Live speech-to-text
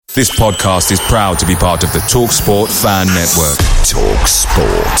This podcast is proud to be part of the TalkSport Fan Network.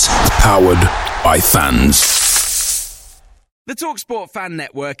 TalkSport. Powered by fans. The TalkSport Fan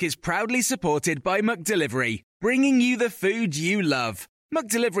Network is proudly supported by McDelivery, bringing you the food you love.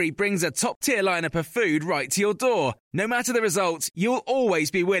 McDelivery brings a top-tier lineup of food right to your door. No matter the result, you'll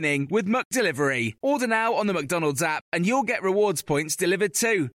always be winning with McDelivery. Order now on the McDonald's app and you'll get rewards points delivered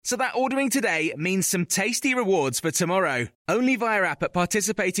too. So that ordering today means some tasty rewards for tomorrow. Only via app at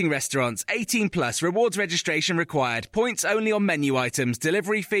participating restaurants. 18 plus. Rewards registration required. Points only on menu items.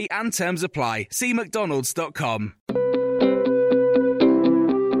 Delivery fee and terms apply. See mcdonalds.com.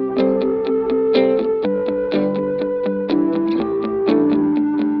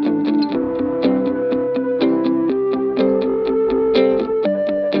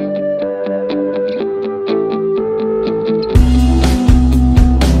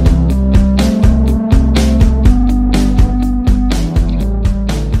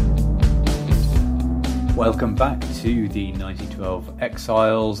 Welcome back to the 1912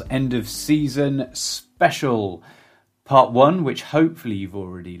 Exiles end of season special. Part 1, which hopefully you've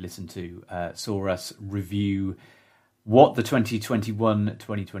already listened to, saw us review what the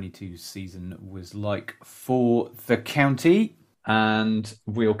 2021-2022 season was like for the county. And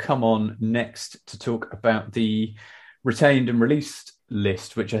we'll come on next to talk about the retained and released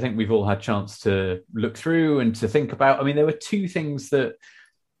list, which I think we've all had a chance to look through and to think about. I mean, there were two things that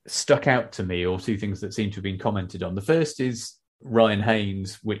stuck out to me, or two things that seem to have been commented on. The first is Ryan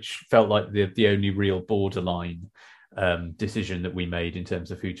Haynes, which felt like the only real borderline decision that we made in terms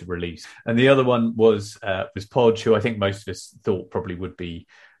of who to release. And the other one was Podge, who I think most of us thought probably would be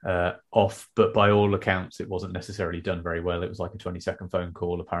off, but by all accounts it wasn't necessarily done very well. It was like a 20-second phone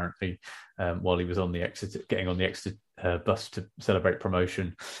call apparently while he was on the getting on the Exeter bus to celebrate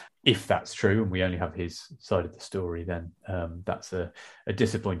promotion. If that's true, and we only have his side of the story, then that's a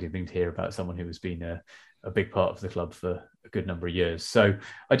disappointing thing to hear about someone who has been a big part of the club for a good number of years. So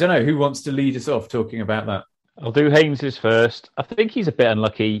I don't know, who wants to lead us off talking about that? I'll do Haynes's first. I think he's a bit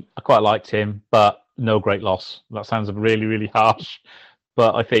unlucky. I quite liked him, but no great loss. That sounds really, really harsh.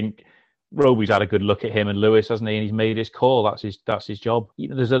 But I think Roby's had a good look at him and Lewis, hasn't he? And he's made his call. That's his job. You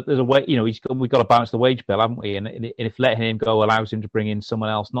know, there's a way. You know, we've got to balance the wage bill, haven't we? And if letting him go allows him to bring in someone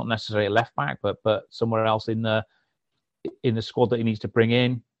else, not necessarily a left back, but somewhere else in the squad that he needs to bring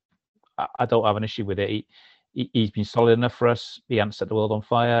in, I don't have an issue with it. He's been solid enough for us. He hasn't set the world on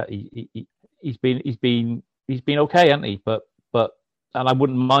fire. He's been okay, hasn't he? But and I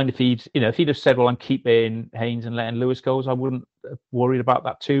wouldn't mind if he'd have said, well, I'm keeping Haynes and letting Lewis go. So I wouldn't have worried about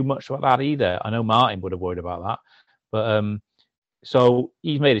that too much about that either. I know Martin would have worried about that. But so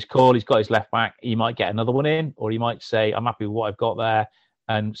he's made his call. He's got his left back. He might get another one in, or he might say, I'm happy with what I've got there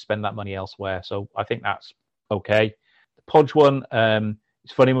and spend that money elsewhere. So I think that's okay. The Podge one,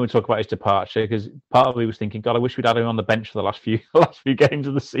 it's funny when we talk about his departure, because part of me was thinking, God, I wish we'd had him on the bench for the last few games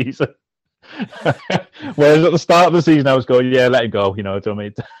of the season. Whereas at the start of the season I was going, yeah, let him go, you know what I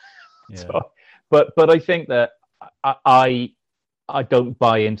mean? Yeah. So, but I think that I don't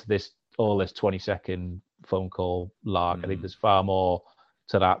buy into this 20-second phone call lark. I think there's far more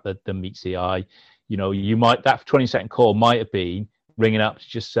to that than meets the eye. You know, that 20-second call might have been ringing up to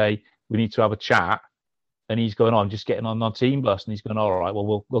just say we need to have a chat, and he's going, I'm just getting on our team bus, and he's going, all right,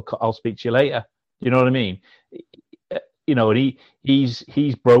 well I'll speak to you later. You know what I mean? You know, and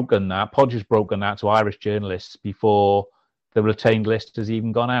he's broken that. Podge has broken that to Irish journalists before the retained list has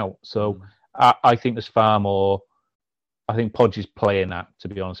even gone out. So I think there's far more. I think Podge is playing that, to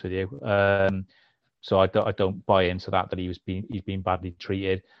be honest with you. So I don't buy into that he's been badly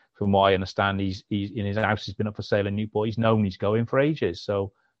treated. From what I understand, he's in his house. He's been up for sale in Newport. He's known he's going for ages.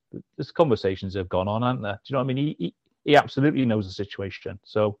 So there's conversations have gone on, haven't there? Do you know what I mean? He absolutely knows the situation.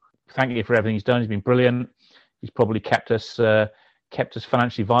 So thank you for everything he's done. He's been brilliant. He's probably kept us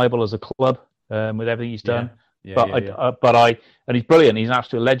financially viable as a club with everything he's done. And he's brilliant. He's an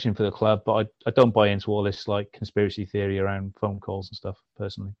absolute legend for the club. But I don't buy into all this like conspiracy theory around phone calls and stuff.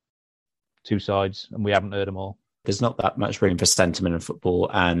 Personally, two sides, and we haven't heard them all. There's not that much room for sentiment in football,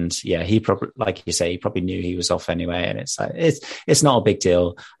 and yeah, he probably, like you say, he probably knew he was off anyway. And it's like it's not a big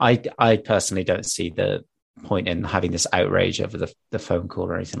deal. I personally don't see the point in having this outrage over the phone call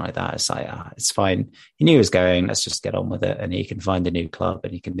or anything like that. It's like, it's fine. He knew he was going. Let's just get on with it, and he can find a new club,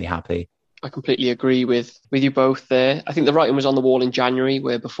 and he can be happy. I completely agree with you both there. I think the writing was on the wall in January,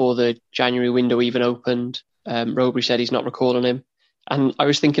 where before the January window even opened, Roby said he's not recalling him, and I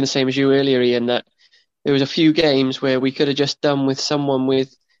was thinking the same as you earlier, Ian, that there was a few games where we could have just done with someone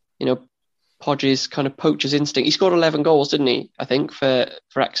with, you know, Podge's kind of poacher's instinct. He scored 11 goals, didn't he? I think for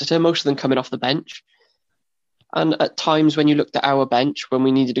Exeter, most of them coming off the bench. And at times when you looked at our bench, when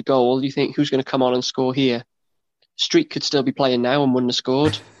we needed a goal, you think, who's going to come on and score here? Street could still be playing now and wouldn't have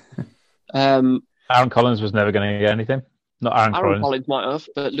scored. Aaron Collins was never going to get anything. Not Aaron Collins might have,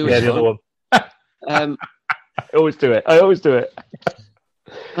 but Lewis. Yeah, the other one. I always do it.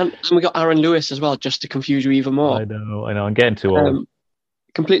 And we got Aaron Lewis as well, just to confuse you even more. I know. I'm getting too old.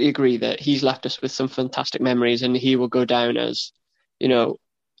 Completely agree that he's left us with some fantastic memories, and he will go down as, a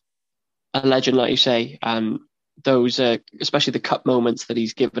legend, like you say. Those, especially the cup moments that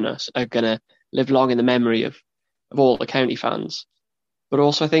he's given us, are going to live long in the memory of all the county fans. But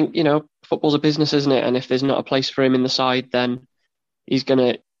also, I think, football's a business, isn't it? And if there's not a place for him in the side, then he's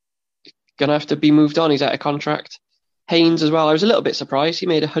gonna have to be moved on. He's out of contract. Haynes as well. I was a little bit surprised. He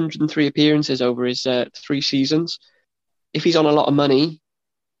made 103 appearances over his 3 seasons. If he's on a lot of money,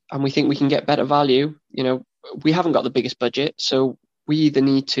 and we think we can get better value, we haven't got the biggest budget, so we either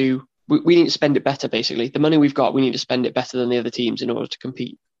need to spend it better. Basically, the money we've got, we need to spend it better than the other teams in order to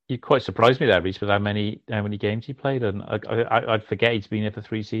compete. You quite surprised me there, Reece, with how many games he played, and I'd forget he's been here for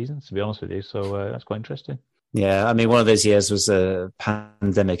 3 seasons, to be honest with you. So that's quite interesting. Yeah, I mean, one of those years was a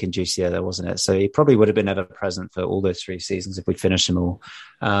pandemic-induced year, there wasn't it? So he probably would have been ever present for all those 3 seasons if we'd finished them all.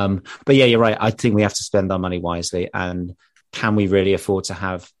 But yeah, you're right. I think we have to spend our money wisely. And can we really afford to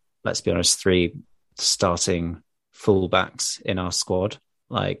have, let's be honest, 3 starting fullbacks in our squad?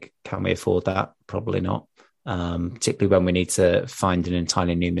 Like, can we afford that? Probably not. Particularly when we need to find an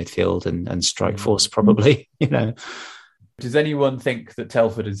entirely new midfield and strike force, probably, Does anyone think that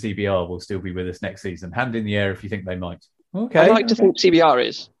Telford and CBR will still be with us next season? Hand in the air if you think they might. Okay. I'd like to think CBR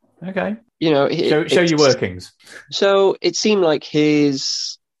is. Okay. Show your workings. So it seemed like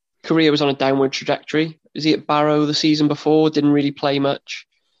his career was on a downward trajectory. Was he at Barrow the season before? Didn't really play much.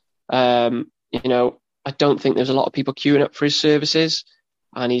 I don't think there's a lot of people queuing up for his services.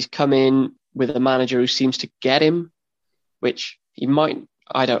 And he's come in with a manager who seems to get him, which he might.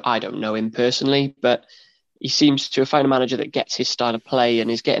 I don't know him personally, but he seems to have found a manager that gets his style of play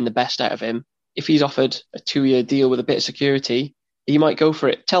and is getting the best out of him. If he's offered a 2-year deal with a bit of security, he might go for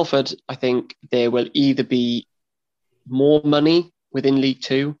it. Telford, I think there will either be more money within League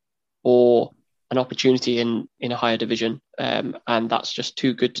Two or an opportunity in a higher division. And that's just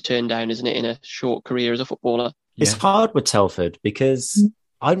too good to turn down, isn't it, in a short career as a footballer? It's hard with Telford because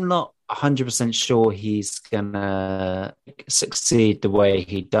I'm not 100% sure he's going to succeed the way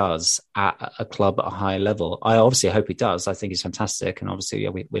he does at a club at a high level. I obviously hope he does. I think he's fantastic. And obviously,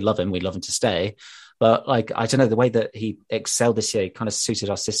 we love him. We love him to stay. But I don't know, the way that he excelled this year kind of suited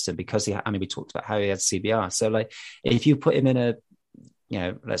our system because we talked about how he had CBR. So if you put him in a,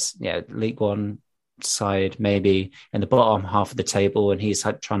 League One side, maybe in the bottom half of the table, and he's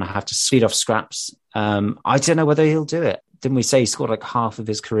trying to have to speed off scraps, I don't know whether he'll do it. Didn't we say he scored like half of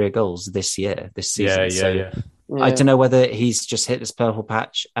his career goals this season? Yeah. I don't know whether he's just hit this purple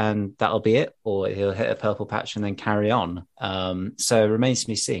patch and that'll be it, or he'll hit a purple patch and then carry on. So it remains to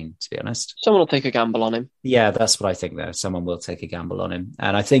be seen, to be honest. Someone will take a gamble on him. Yeah, that's what I think, though. Someone will take a gamble on him.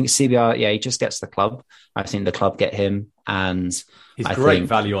 And I think CBR, he just gets the club. I think the club get him. And he's great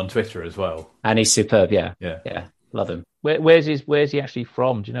value on Twitter as well. And he's superb, yeah. Love him. Where's he actually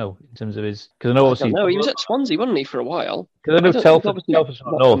from? Do you know, in terms of his? Because I know obviously he was at Swansea, wasn't he, for a while? Because I know Telford's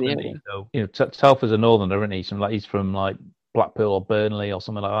from north, isn't he? So, Telford's a northerner, isn't he? He's from Blackpool or Burnley or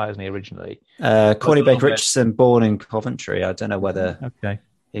something like that, isn't he? Originally, Corny Baker Richardson, born in Coventry. I don't know whether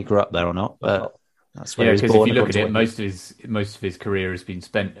he grew up there or not, but that's where he was born. If you look at it, most of his career has been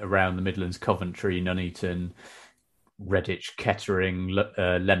spent around the Midlands, Coventry, Nuneaton, Redditch, Kettering,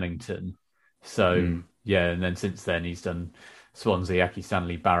 Leamington. So. Yeah, and then since then he's done Swansea, Aki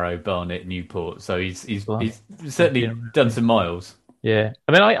Stanley, Barrow, Barnet, Newport. So he's certainly done some miles. Yeah,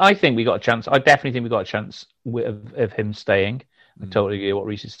 I mean, I think we got a chance. I definitely think we got a chance of him staying. I totally agree with what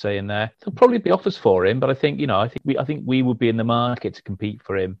Reece is saying there. There'll probably be offers for him, but I think we would be in the market to compete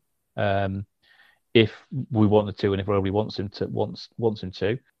for him if we wanted to, and if everybody wants him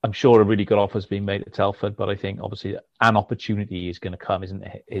to. I'm sure a really good offer's been made at Telford, but I think obviously an opportunity is going to come, isn't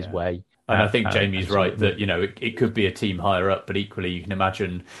it, his way. And I think Jamie's right that, it could be a team higher up, but equally you can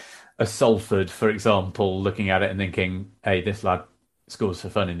imagine a Salford, for example, looking at it and thinking, hey, this lad scores for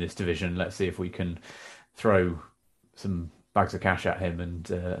fun in this division. Let's see if we can throw some bags of cash at him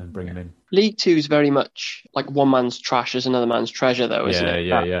and bring him in. League Two is very much like one man's trash is another man's treasure, though, isn't it?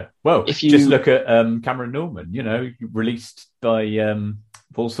 Yeah. Well, if you just look at Cameron Norman, released by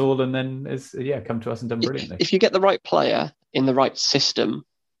Walsall and then has come to us and done brilliantly. If you get the right player in the right system,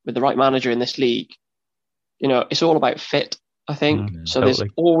 with the right manager in this league, it's all about fit, I think. Totally. There's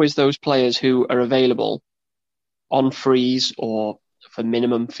always those players who are available on frees or for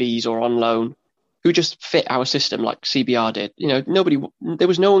minimum fees or on loan who just fit our system like CBR did. There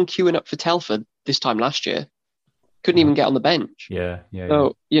was no one queuing up for Telford this time last year. Couldn't even get on the bench. Yeah.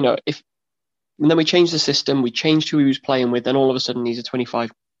 So, and then we changed the system, we changed who he was playing with, and all of a sudden he's a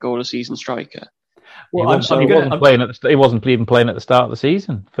 25 goal a season striker. Well, he wasn't even playing at the start of the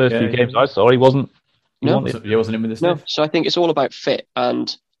season. First few games I saw, he wasn't. He wasn't in with the sniff. No, so I think it's all about fit.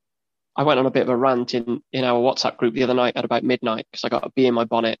 And I went on a bit of a rant in our WhatsApp group the other night at about midnight because I got a bee in my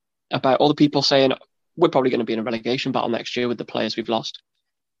bonnet about all the people saying we're probably going to be in a relegation battle next year with the players we've lost.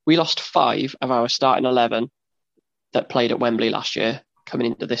 We lost 5 of our starting 11 that played at Wembley last year coming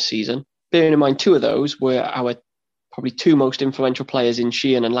into this season. Bearing in mind 2 of those were our probably 2 most influential players in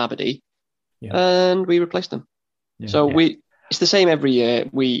Sheehan and Labadie, and we replaced them. It's the same every year.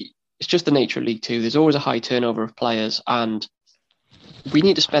 It's just the nature of League Two. There's always a high turnover of players, and we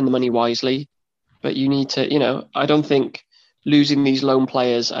need to spend the money wisely. But you need to, I don't think losing these loan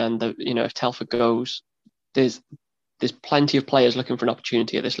players and if Telford goes, there's plenty of players looking for an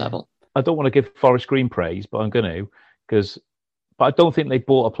opportunity at this level. I don't want to give Forest Green praise, but I'm going to but I don't think they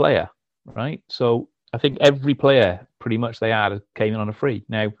bought a player, right? So I think every player pretty much they had came in on a free.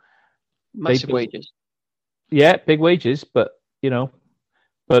 Now, massive wages. Yeah, big wages, but it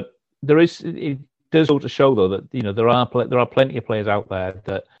does go to show though that there are plenty of players out there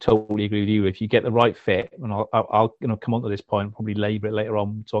that totally agree with you. If you get the right fit, and I'll come on to this point, probably labour it later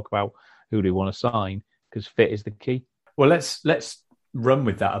on, talk about who do we want to sign because fit is the key. Well, let's run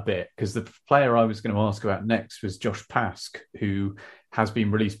with that a bit because the player I was going to ask about next was Josh Pask, who has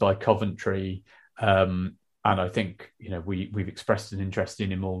been released by Coventry. And I think, we've expressed an interest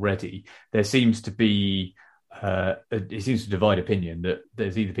in him already. There seems to be, it seems to divide opinion that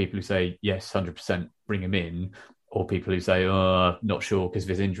there's either people who say, yes, 100% bring him in, or people who say, oh, not sure because of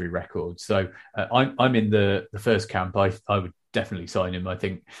his injury record. So I'm in the first camp. I would definitely sign him. I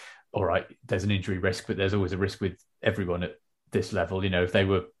think, all right, there's an injury risk, but there's always a risk with everyone at this level. If they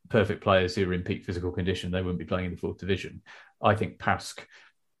were perfect players who are in peak physical condition, they wouldn't be playing in the 4th division. I think Pask,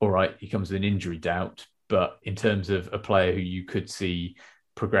 all right, he comes with an injury doubt, but in terms of a player who you could see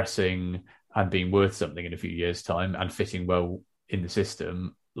progressing and being worth something in a few years' time and fitting well in the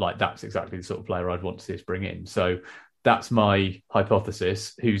system, like that's exactly the sort of player I'd want to see us bring in. So that's my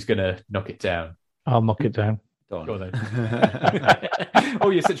hypothesis. Who's going to knock it down? I'll knock it down. Go on then. Oh,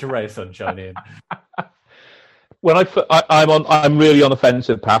 you're such a ray of sunshine, Ian. I'm really on the fence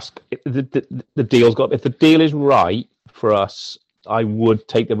with Pask. The deal's got. If the deal is right for us, I would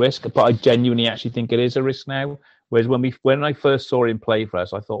take the risk, but I genuinely actually think it is a risk now. Whereas when I first saw him play for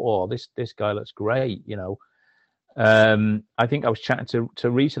us, I thought, oh, this guy looks great, I think I was chatting to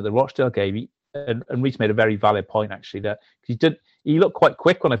Reece at the Rochdale game, and Reece made a very valid point actually that he looked quite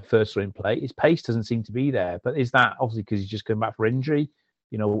quick when I first saw him play. His pace doesn't seem to be there, but is that obviously because he's just coming back for injury?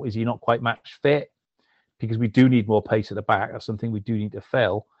 Is he not quite match fit? Because we do need more pace at the back. That's something we do need to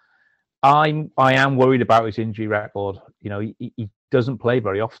fill. I am worried about his injury record. He doesn't play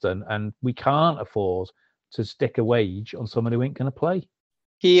very often, and we can't afford to stick a wage on someone who ain't going to play.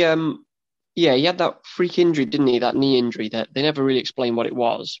 He had that freak injury, didn't he? That knee injury that they never really explained what it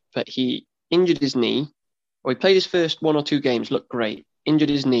was, but he injured his knee. He played his first 1 or 2 games, looked great, injured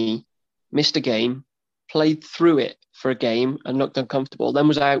his knee, missed a game, played through it for a game and looked uncomfortable, then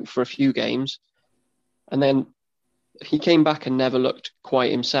was out for a few games. And then he came back and never looked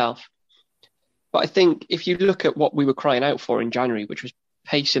quite himself. But I think if you look at what we were crying out for in January, which was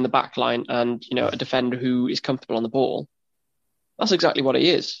pace in the back line and, a defender who is comfortable on the ball, that's exactly what he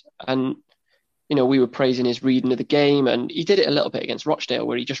is. And, we were praising his reading of the game, and he did it a little bit against Rochdale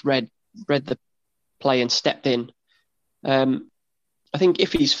where he just read the play and stepped in. I think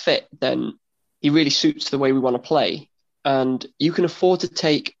if he's fit, then he really suits the way we want to play. And you can afford to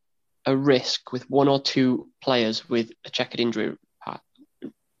take a risk with 1 or 2 players with a checkered injury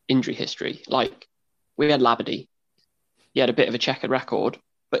history. Like we had Labadie. He had a bit of a checkered record,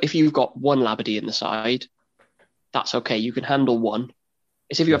 but if you've got one Labadie in the side, that's okay. You can handle one.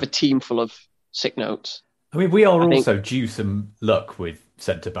 It's if you have a team full of sick notes. I mean, we are also due some luck with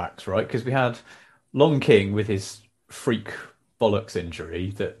centre-backs, right? Because we had Long King with his freak bollocks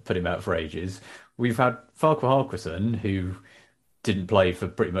injury that put him out for ages. We've had Farquhar Harquison, who didn't play for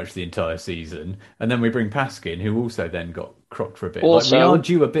pretty much the entire season. And then we bring Paskin, who also then got crocked for a bit. Also, we are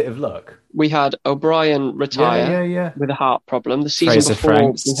due a bit of luck. We had O'Brien retire with a heart problem. The season Fraser before,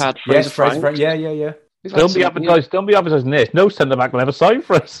 Franks. we had Fraser Franks. Yeah. Don't be advertising this. No centre-back will ever sign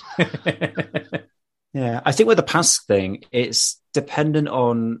for us. Yeah, I think with the Pask thing, it's dependent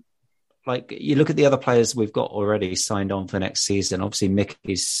on, like, you look at the other players we've got already signed on for next season. Obviously,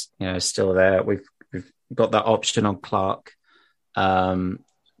 Mickey's still there. We've got that option on Clark.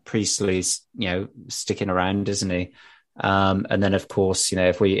 Priestley's, sticking around, isn't he? And then, of course,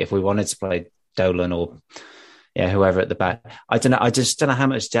 if we wanted to play Dolan or whoever at the back, I don't know. I just don't know how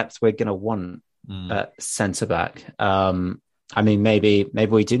much depth we're going to want at centre back. I mean, maybe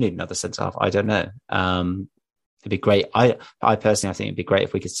we do need another centre half. I don't know. It'd be great. I personally, I think it'd be great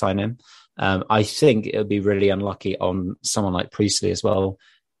if we could sign him. I think it would be really unlucky on someone like Priestley as well,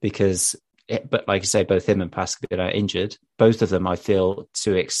 because. But like I say, both him and Pascal are injured. Both of them, I feel,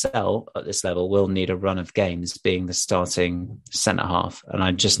 to excel at this level, will need a run of games being the starting centre half. And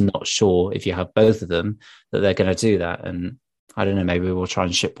I'm just not sure if you have both of them that they're going to do that. And I don't know, maybe we'll try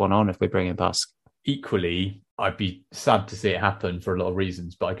and ship one on if we bring in Pascal. Equally, I'd be sad to see it happen for a lot of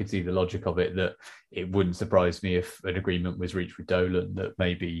reasons, but I could see the logic of it, that it wouldn't surprise me if an agreement was reached with Dolan that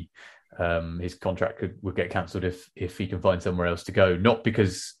maybe his contract would get cancelled if he can find somewhere else to go. Not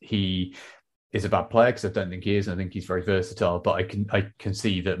because he is a bad player, because I don't think he is. I think he's very versatile, but I can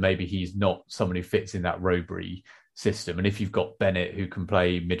see that maybe he's not someone who fits in that Rowberry system. And if you've got Bennett who can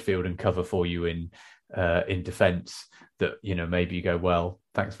play midfield and cover for you in defence, that maybe you go, well,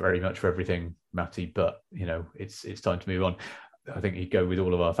 thanks very much for everything, Matty, but it's time to move on. I think he'd go with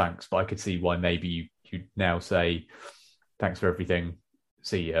all of our thanks, but I could see why maybe you now say thanks for everything,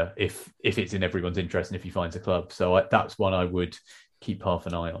 see ya, if it's in everyone's interest and if he finds a club. So that's one I would keep half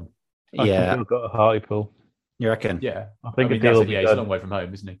an eye on. I think he'll got a Hartlepool. You reckon? Yeah, I think a deal will be done. He's a long way from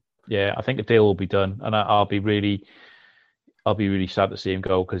home, isn't he? Yeah, I think a deal will be done, and I'll be really sad to see him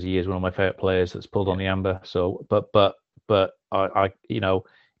go, because he is one of my favourite players that's pulled on the amber. So, but I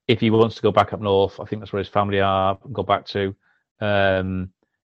if he wants to go back up north, I think that's where his family are, and go back to, and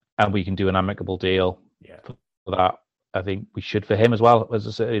we can do an amicable deal for that. I think we should for him as well, as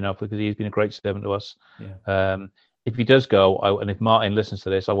I said, because he's been a great servant to us. Yeah. If he does go, and if Martin listens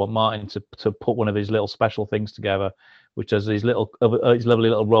to this, I want Martin to put one of his little special things together, which does his lovely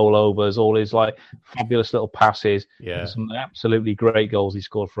little rollovers, all his like fabulous little passes, some absolutely great goals he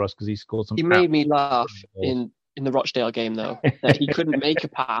scored for us, because he scored some. He made me laugh in the Rochdale game, though, that he couldn't make a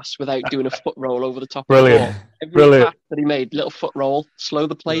pass without doing a foot roll over the top. Brilliant. Of the ball. Every pass that he made, little foot roll, slow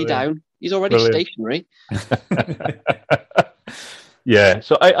the play down. He's already stationary. Yeah,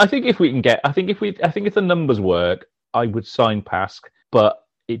 so I think if we can get, I think if the numbers work, I would sign Pask, but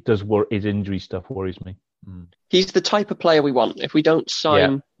it does his injury stuff worries me. He's the type of player we want. If we don't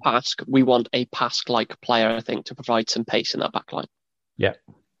sign Pask, we want a Pask-like player, I think, to provide some pace in that back line. Yeah.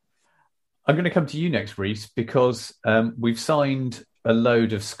 I'm going to come to you next, Reece, because we've signed a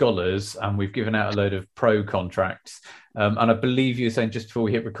load of scholars and we've given out a load of pro contracts. And I believe you were saying just before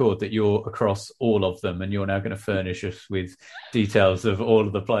we hit record that you're across all of them, and you're now going to furnish us with details of all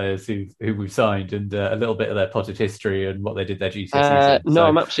of the players who we've signed, and a little bit of their potted history and what they did their GCSEs. No,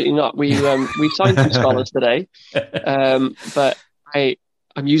 I'm absolutely not. We signed some scholars today, but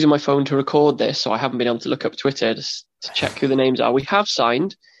I'm using my phone to record this, so I haven't been able to look up Twitter to check who the names are. We have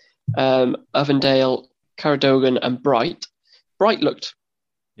signed Avondale, Caradogan and Bright. Bright looked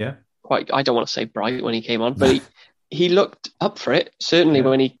quite, I don't want to say bright when he came on, but he looked up for it. Certainly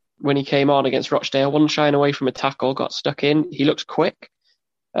when he came on against Rochdale, wasn't shying away from a tackle, got stuck in. He looks quick.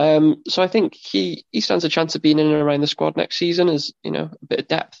 So I think he stands a chance of being in and around the squad next season, as a bit of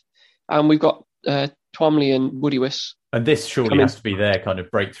depth. And we've got Twomley and Woodywis. And this surely has to be their kind of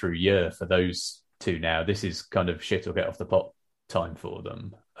breakthrough year for those two now. This is kind of shit or get off the pot time for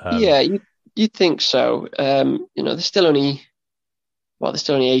them. You'd think so. They're still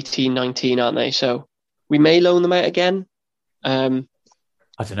only 18, 19, aren't they? So we may loan them out again. I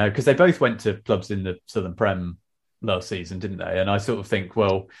don't know, because they both went to clubs in the Southern Prem last season, didn't they? And I sort of think,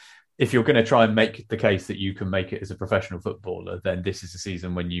 well, if you're going to try and make the case that you can make it as a professional footballer, then this is a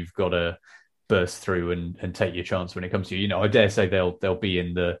season when you've got to burst through and take your chance when it comes to you. I dare say they'll be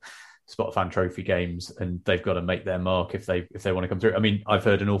in the Spot Fan Trophy games, and they've got to make their mark if they want to come through. I mean, I've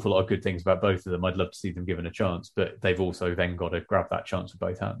heard an awful lot of good things about both of them. I'd love to see them given a chance, but they've also then got to grab that chance with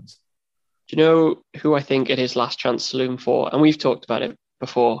both hands. Do you know who I think it is last chance saloon for? And we've talked about it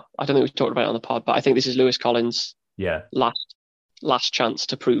before. I don't think we've talked about it on the pod, but I think this is Lewis Collins' last chance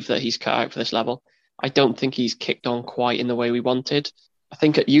to prove that he's cut out for this level. I don't think he's kicked on quite in the way we wanted. I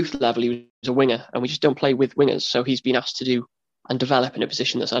think at youth level he was a winger, and we just don't play with wingers, so he's been asked to do and develop in a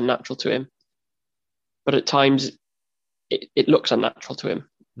position that's unnatural to him. But at times it looks unnatural to him.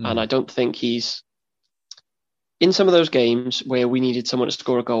 And I don't think he's... In some of those games where we needed someone to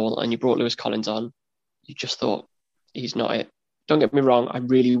score a goal and you brought Lewis Collins on, you just thought, he's not it. Don't get me wrong, I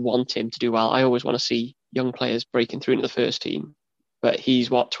really want him to do well. I always want to see young players breaking through into the first team. But he's,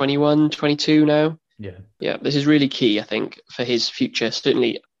 21, 22 now? Yeah, this is really key, I think, for his future,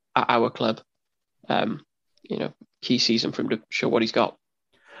 certainly at our club. Key season for him to show what he's got.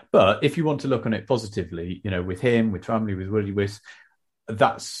 But if you want to look on it positively, with him, with Tramley, with Willie Wiss,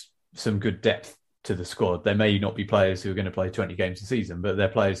 that's some good depth to the squad. There may not be players who are going to play 20 games a season, but they're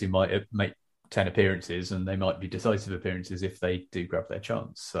players who might make 10 appearances, and they might be decisive appearances if they do grab their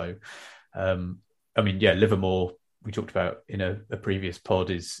chance. So, Livermore, we talked about in a previous pod,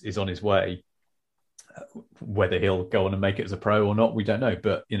 is on his way. Whether he'll go on and make it as a pro or not, we don't know.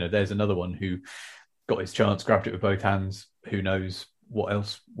 But, there's another one who got his chance, grabbed it with both hands. Who knows what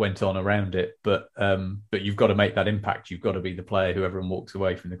else went on around it? But you've got to make that impact. You've got to be the player who everyone walks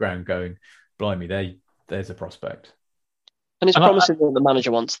away from the ground going, blimey, there's a prospect. And it's promising that the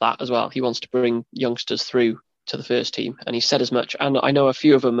manager wants that as well. He wants to bring youngsters through to the first team, and he said as much. And I know a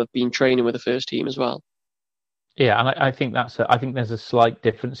few of them have been training with the first team as well. Yeah, and I think I think there's a slight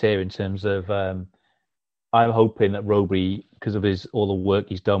difference here in terms of I'm hoping that Rowberry, because of all the work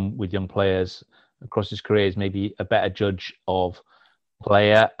he's done with young players across his career, is maybe a better judge of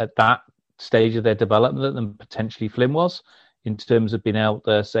player at that stage of their development than potentially Flynn was, in terms of being able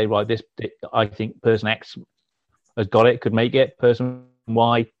to say, right, this, I think person X has got it, could make it, person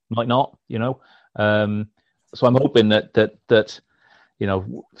Y might not, So I'm hoping that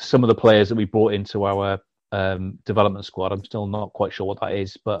some of the players that we brought into our development squad, I'm still not quite sure what that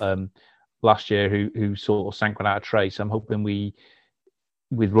is, but last year who sort of sank without a trace, I'm hoping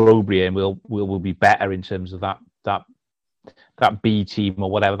with Rowberry and we'll be better in terms of that B team or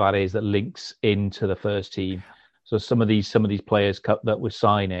whatever that is that links into the first team. So some of these players that we're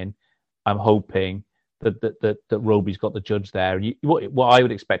signing, I'm hoping that Rowberry's got the judge there. And what I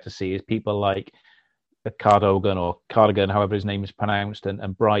would expect to see is people like Cardogan or Cardigan, however his name is pronounced,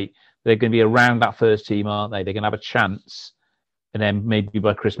 and Bright. They're going to be around that first team, aren't they? They're going to have a chance. And then maybe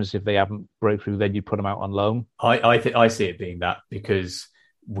by Christmas, if they haven't broke through, then you put them out on loan. I see it being that, because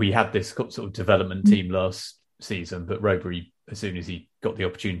we had this sort of development team last season, but Rowberry, as soon as he got the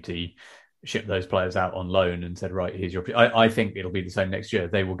opportunity, shipped those players out on loan and said, right, here's your... I think it'll be the same next year.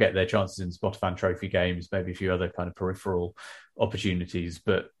 They will get their chances in Spotifan Trophy games, maybe a few other kind of peripheral opportunities.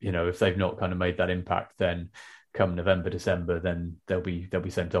 But, if they've not kind of made that impact, then come November, December, then they'll be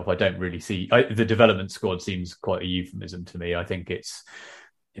sent off. I don't really see... the development squad seems quite a euphemism to me. I think it's,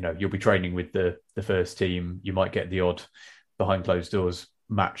 you'll be training with the first team. You might get the odd behind closed doors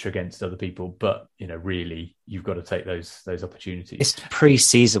match against other people, but really you've got to take those opportunities. It's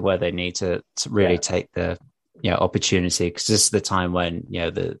pre-season where they need to really take the opportunity, because this is the time when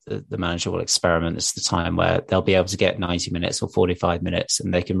the manager will experiment. It's the time where they'll be able to get 90 minutes or 45 minutes,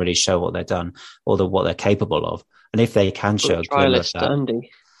 and they can really show what they've done or what they're capable of. And if they can show a glimmer of that,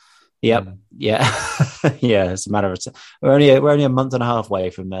 Andy. Yep. Yeah. Yeah. It's a matter of time. We're only a month and a half away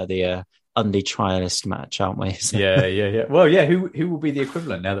from the Undy trialist match, aren't we? So. Yeah. Well, yeah. Who will be the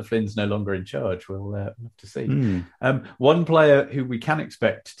equivalent now that Flynn's no longer in charge? We'll have to see. One player who we can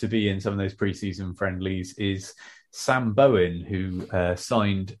expect to be in some of those pre-season friendlies is Sam Bowen, who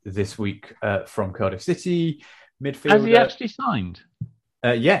signed this week from Cardiff City. Midfielder. Has he actually signed?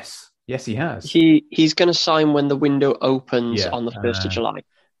 Yes, he has. He's going to sign when the window opens on the 1st of July.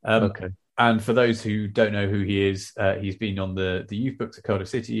 Okay. And for those who don't know who he is, he's been on the youth books at Cardiff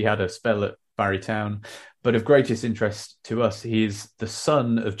City. He had a spell at Barry Town. But of greatest interest to us, he is the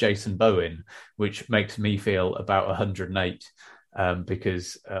son of Jason Bowen, which makes me feel about 108.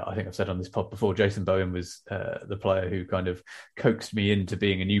 Because I think I've said on this pod before, Jason Bowen was the player who kind of coaxed me into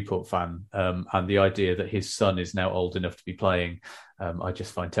being a Newport fan. And the idea that his son is now old enough to be playing, I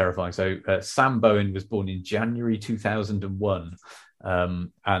just find terrifying. So Sam Bowen was born in January 2001.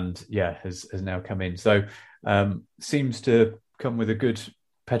 And has now come in. So seems to come with a good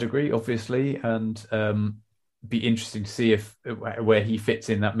pedigree, obviously, and be interesting to see where he fits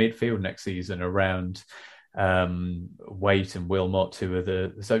in that midfield next season around Waite and Wilmot, who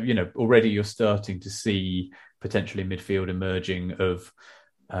are already you're starting to see potentially midfield emerging of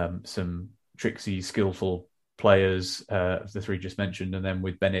some tricksy, skillful players, of the three just mentioned, and then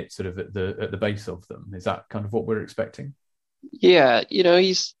with Bennett sort of at the base of them. Is that kind of what we're expecting? Yeah,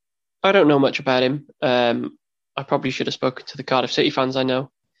 I don't know much about him. I probably should have spoken to the Cardiff City fans I know.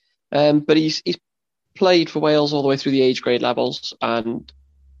 But he's played for Wales all the way through the age grade levels. And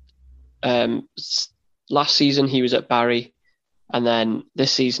last season he was at Barry. And then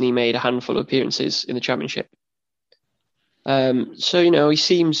this season he made a handful of appearances in the Championship. He's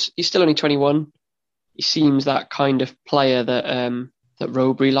still only 21. He seems that kind of player that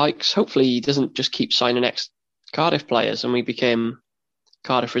Rowberry likes. Hopefully he doesn't just keep signing Cardiff players and we became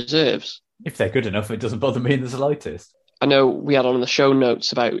Cardiff reserves. If they're good enough, it doesn't bother me in the slightest. I know we had on the show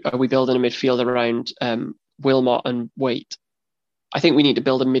notes about, are we building a midfield around Wilmot and Waite? I think we need to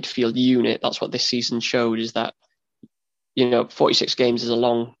build a midfield unit. That's what this season showed, is that 46 games is a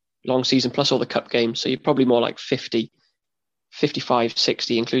long long season plus all the cup games. So you're probably more like 50, 55,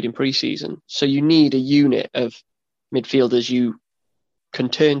 60, including pre-season. So you need a unit of midfielders you can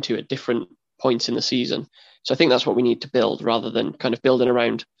turn to at different points in the season. So I think that's what we need to build, rather than kind of building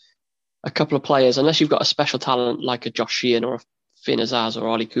around a couple of players, unless you've got a special talent like a Josh Sheehan or a Finn Azaz or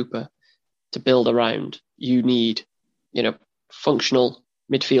Ollie Cooper to build around. You need, functional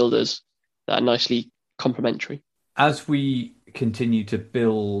midfielders that are nicely complementary. As we continue to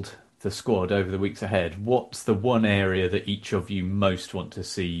build the squad over the weeks ahead, what's the one area that each of you most want to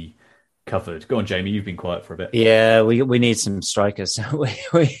see covered? Go on, Jamie, you've been quiet for a bit. Yeah, we need some strikers.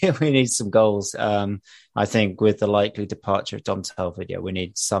 we need some goals. I think with the likely departure of Dom Telford, we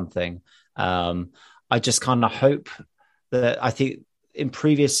need something. I just kind of hope that, I think in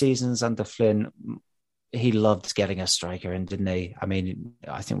previous seasons under Flynn, he loved getting a striker in, didn't he? I mean,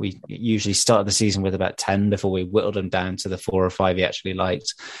 I think we usually started the season with about 10 before we whittled him down to the 4 or 5 he actually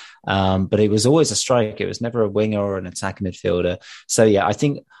liked. But he was always a striker. It was never a winger or an attacking midfielder. So, I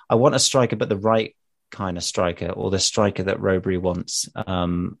think I want a striker, but the right kind of striker, or the striker that Rowberry wants.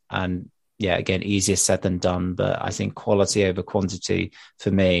 Again, easier said than done. But I think quality over quantity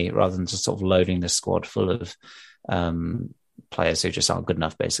for me, rather than just sort of loading the squad full of players who just aren't good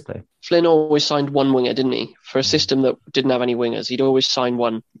enough, basically. Flynn always signed one winger, didn't he? For a system that didn't have any wingers, he'd always sign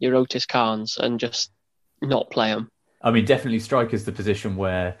one, your Otis Carnes, and just not play him. I mean, definitely striker's the position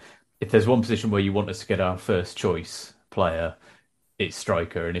where, if there's one position where you want us to get our first choice player, it's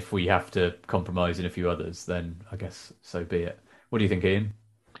striker. And if we have to compromise in a few others, then I guess so be it. What do you think, Ian?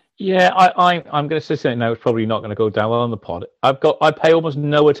 Yeah, I'm going to say something now. It's probably not going to go down well on the pod. I pay almost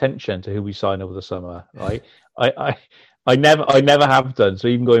no attention to who we sign over the summer. Right? I never have done. So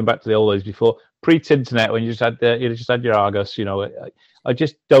even going back to the old days before pre-internet, when you just had your Argos, I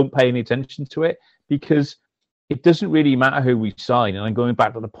just don't pay any attention to it, because it doesn't really matter who we sign. And I'm going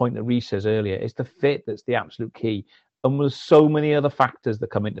back to the point that Reece says earlier, it's the fit that's the absolute key. And there's so many other factors that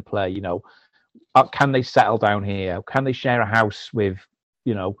come into play. Can they settle down here? Can they share a house with,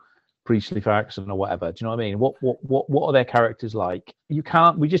 Priestley Ferguson or whatever? Do you know what I mean? What are their characters like?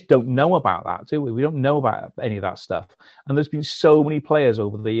 We just don't know about that, do we? We don't know about any of that stuff. And there's been so many players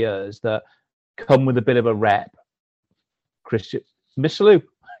over the years that come with a bit of a rep. Christian Missalou,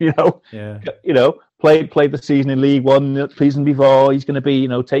 played the season in League One, the season before. He's going to be,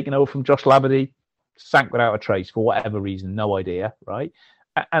 taking over from Josh Labadie, sank without a trace for whatever reason, no idea, right?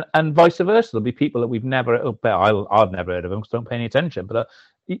 And vice versa. There'll be people that we've never, I've never heard of them because I don't pay any attention, but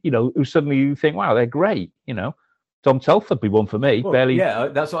who suddenly you think, wow, they're great. Dom Telford would be one for me. Well, barely. Yeah,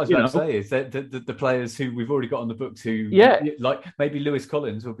 that's what I was about to say. Is that the players who we've already got on the books who, like maybe Lewis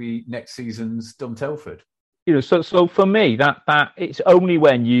Collins will be next season's Dom Telford. So for me, that it's only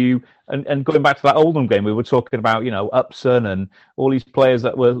when you and going back to that Oldham game, we were talking about, Upson and all these players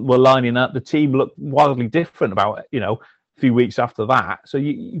that were lining up. The team looked wildly different about a few weeks after that. So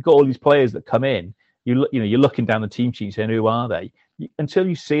you've got all these players that come in. You're looking down the team sheet saying, who are they? Until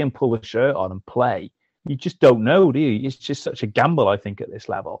you see them pull the shirt on and play, you just don't know, do you? It's just such a gamble, I think, at this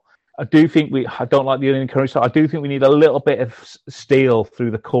level. I do think I don't like the encouragement. So I do think we need a little bit of steel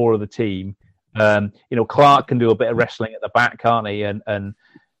through the core of the team. Clark can do a bit of wrestling at the back, can't he?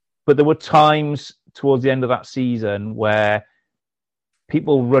 But there were times towards the end of that season where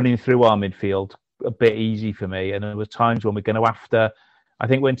people running through our midfield a bit easy for me, and there were times when we're going to have to. I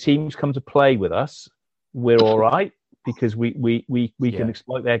think when teams come to play with us, we're all right because we can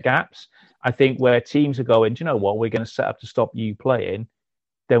exploit their gaps. I think where teams are going, do you know what, we're going to set up to stop you playing,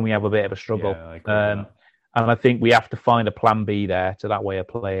 then we have a bit of a struggle. Yeah, I agree with that. And I think we have to find a plan B there to that way of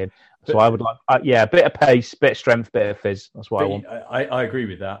playing. So I would like, a bit of pace, bit of strength, bit of fizz. That's what I want. I agree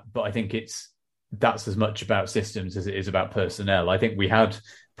with that, but I think that's as much about systems as it is about personnel. I think we had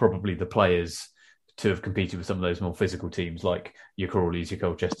probably the players to have competed with some of those more physical teams like your Crawleys, your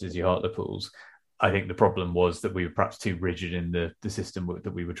Colchesters, your Hartlepools. I think the problem was that we were perhaps too rigid in the system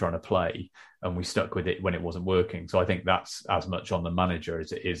that we were trying to play, and we stuck with it when it wasn't working. So I think that's as much on the manager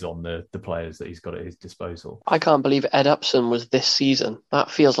as it is on the players that he's got at his disposal. I can't believe Ed Upson was this season. That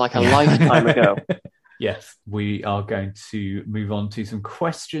feels like a lifetime ago. Yes, we are going to move on to some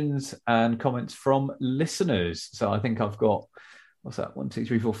questions and comments from listeners. So I think I've got, what's that? 1, 2,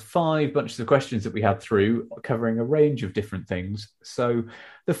 3, 4, 5 bunches of questions that we had through covering a range of different things. So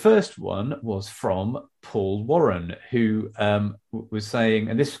the first one was from Paul Warren, who was saying,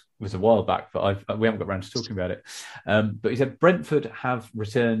 and this was a while back, but we haven't got around to talking about it. But he said Brentford have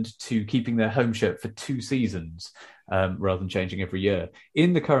returned to keeping their home shirt for 2 seasons rather than changing every year.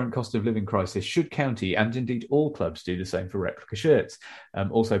 In the current cost of living crisis, should County and indeed all clubs do the same for replica shirts?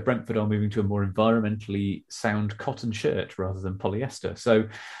 Also, Brentford are moving to a more environmentally sound cotton shirt rather than polyester. So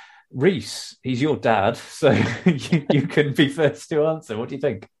Reese, he's your dad, so you can be first to answer. What do you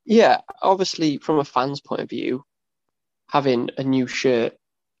think? Yeah, obviously, from a fan's point of view, having a new shirt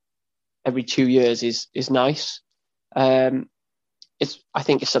every 2 years is nice. I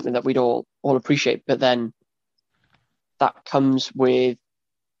think it's something that we'd all appreciate, but then that comes with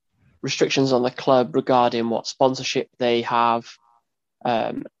restrictions on the club regarding what sponsorship they have.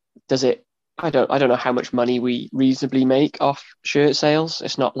 I don't know how much money we reasonably make off shirt sales.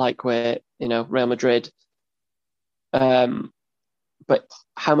 It's not like we're, Real Madrid. But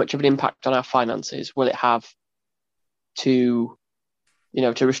how much of an impact on our finances will it have to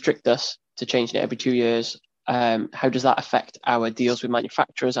restrict us to changing it every 2 years? How does that affect our deals with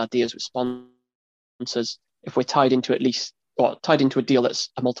manufacturers, our deals with sponsors? If we're tied into a deal that's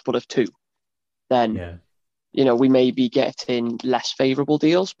a multiple of 2, then we may be getting less favourable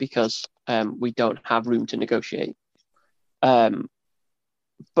deals because we don't have room to negotiate.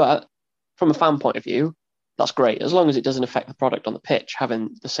 But from a fan point of view, that's great. As long as it doesn't affect the product on the pitch,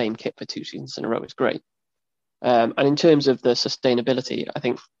 having the same kit for 2 seasons in a row is great. And in terms of the sustainability, I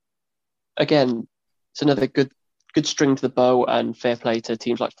think, again, it's another good string to the bow, and fair play to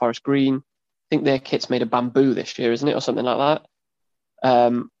teams like Forest Green. I think their kit's made of bamboo this year, isn't it? Or something like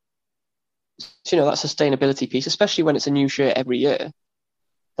that. So, that sustainability piece, especially when it's a new shirt every year,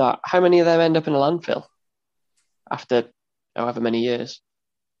 that how many of them end up in a landfill after however many years,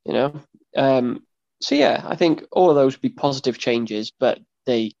 So, yeah, I think all of those would be positive changes, but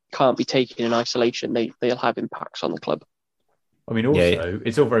they can't be taken in isolation. They'll have impacts on the club. I mean, also,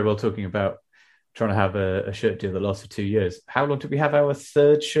 it's all very well talking about trying to have a shirt deal that lasts for 2 years. How long did we have our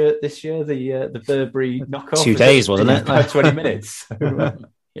third shirt this year? The Burberry knockoff? 2 days, wasn't it? About 20 minutes. So,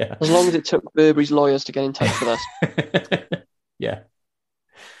 yeah. As long as it took Burberry's lawyers to get in touch with us. Yeah.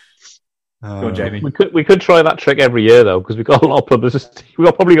 Go on, Jamie. We could try that trick every year though, because we got a lot of publicity.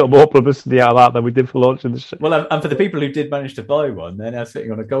 Probably got more publicity out of that than we did for launching the show. Well, and for the people who did manage to buy one, they're now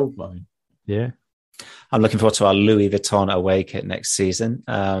sitting on a gold mine. Yeah. I'm looking forward to our Louis Vuitton away kit next season.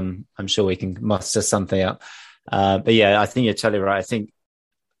 I'm sure we can muster something up. But yeah, I think you're totally right. I think,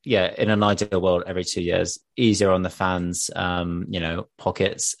 in an ideal world, every 2 years, easier on the fans,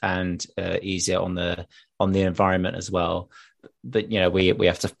 pockets, and easier on the environment as well. But we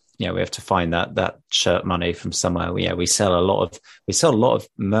have to. We have to find that shirt money from somewhere. We sell a lot of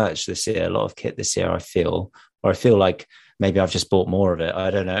merch this year, a lot of kit this year. I feel like maybe I've just bought more of it.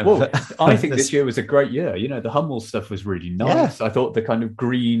 I don't know. Well, I think this year was a great year. The Hummel stuff was really nice. Yeah. I thought the kind of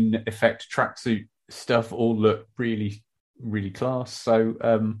green effect tracksuit stuff all looked really, really class. So,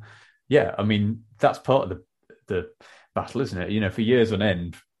 I mean, that's part of the battle, isn't it? For years on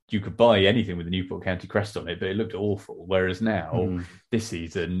end, you could buy anything with the Newport County crest on it, but it looked awful. Whereas now, this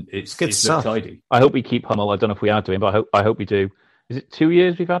season, it's good stuff. Tidy. I hope we keep Hummel. I don't know if we are doing, but I hope we do. Is it 2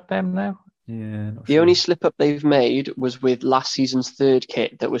 years we've had them now? Yeah. The only slip up they've made was with last season's third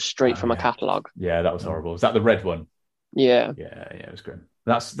kit that was straight from a catalogue. Yeah, that was horrible. Was that the red one? Yeah. Yeah, it was grim.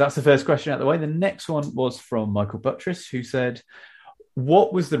 That's the first question out of the way. The next one was from Michael Buttress, who said,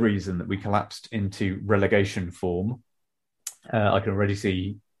 "What was the reason that we collapsed into relegation form?" I can already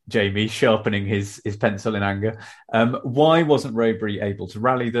see Jamie sharpening his pencil in anger. Why wasn't Rowberry able to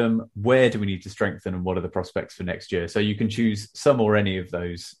rally them? Where do we need to strengthen, and what are the prospects for next year? So you can choose some or any of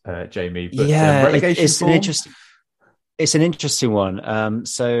those, Jamie. But, relegation form? It's an interesting one.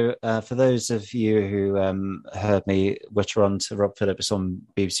 So for those of you who heard me witter on to Rob Phillips on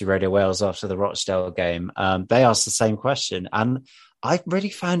BBC Radio Wales after the Rochdale game, they asked the same question, and I really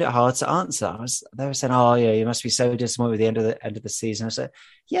found it hard to answer. They were saying, "Oh, yeah, you must be so disappointed with the end of the season." I said,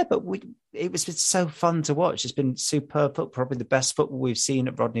 "Yeah, but it was so fun to watch. It's been superb, probably the best football we've seen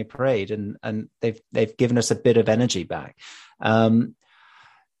at Rodney Parade, and they've given us a bit of energy back."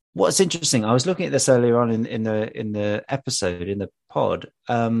 What's interesting, I was looking at this earlier on in the episode, in the pod.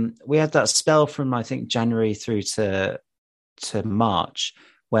 We had that spell from I think January through to March,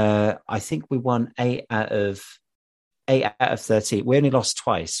 where I think we won 8 out of 13. We only lost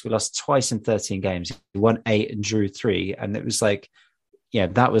twice. We lost twice in 13 games. We won 8 and drew 3. And it was like,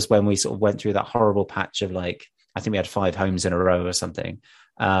 that was when we sort of went through that horrible patch of I think we had 5 homes in a row or something.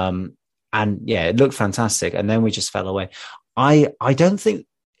 And it looked fantastic. And then we just fell away. I don't think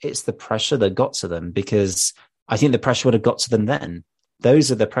it's the pressure that got to them, because I think the pressure would have got to them then.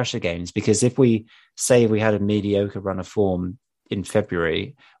 Those are the pressure games, because if we had a mediocre run of form in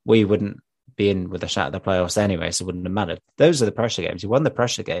February, we wouldn't be in with a shot at the playoffs anyway, so it wouldn't have mattered. Those are the pressure games. You won the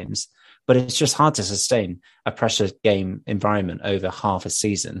pressure games, but it's just hard to sustain a pressure game environment over half a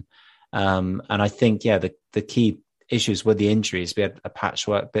season. And I think, the key issues were the injuries. We had a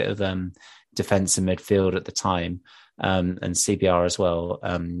patchwork bit of defence and midfield at the time, and CBR as well.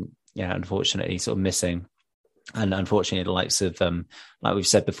 unfortunately sort of missing. And unfortunately, the likes of, like we've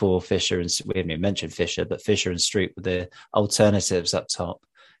said before, Fisher and we haven't even mentioned Fisher, but Fisher and Street were the alternatives up top.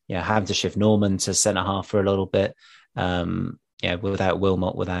 Having to shift Norman to centre half for a little bit. Without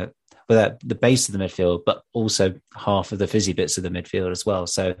Wilmot, without the base of the midfield, but also half of the fizzy bits of the midfield as well.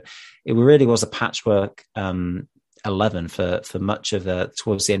 So it really was a patchwork 11 for much of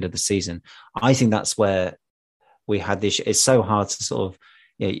towards the end of the season. I think that's where we had this. It's so hard to sort of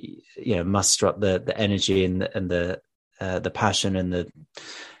muster up the energy and the passion and the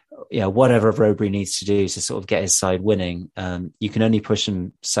whatever Rowberry needs to do to sort of get his side winning. You can only push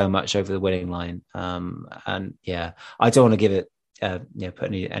him so much over the winning line. I don't want to give it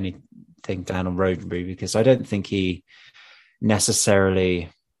put anything down on Rowberry, because I don't think he necessarily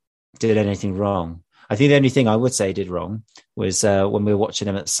did anything wrong. I think the only thing I would say he did wrong was when we were watching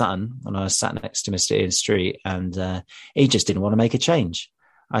him at Sutton, when I was sat next to Mr. Ian Street, and he just didn't want to make a change.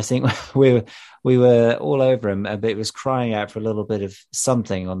 I think we were all over him, but it was crying out for a little bit of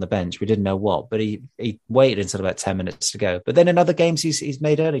something on the bench. We didn't know what, but he waited until about 10 minutes to go. But then in other games, he's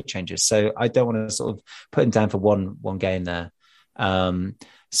made early changes. So I don't want to sort of put him down for one game there.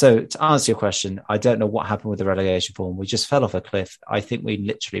 So to answer your question, I don't know what happened with the relegation form. We just fell off a cliff. I think we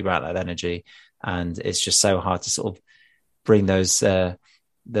literally ran out of energy, and it's just so hard to sort of bring those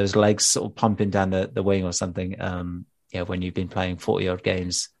legs sort of pumping down the wing or something. When you've been playing 40-odd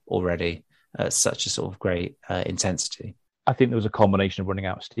games already at such a sort of great intensity. I think there was a combination of running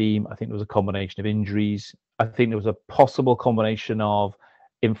out of steam. I think there was a combination of injuries. I think there was a possible combination of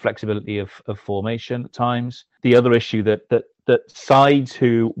inflexibility of formation at times. The other issue that sides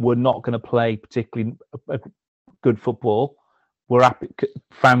who were not going to play particularly good football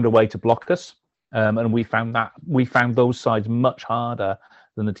found a way to block us. And we found those sides much harder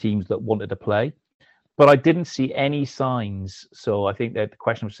than the teams that wanted to play. But I didn't see any signs. So I think that the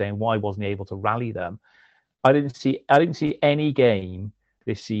question was saying, why wasn't he able to rally them? I didn't see any game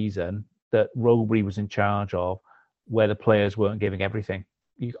this season that Rowberry was in charge of where the players weren't giving everything.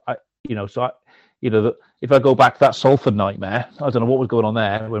 If I go back to that Salford nightmare, I don't know what was going on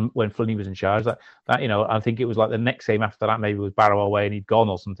there when Flinney was in charge. I think it was like the next game after that, maybe it was Barrow away and he'd gone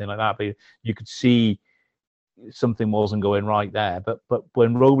or something like that. But you could see something wasn't going right there. But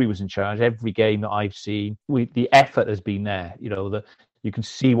when Rowberry was in charge, every game that I've seen, the effort has been there. You can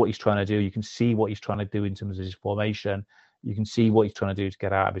see what he's trying to do. You can see what he's trying to do in terms of his formation. You can see what he's trying to do to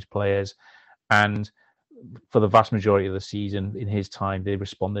get out of his players. And for the vast majority of the season, in his time, they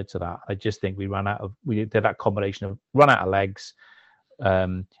responded to that. I just think we did that combination of run out of legs,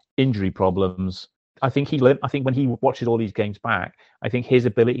 injury problems. I think when he watches all these games back, I think his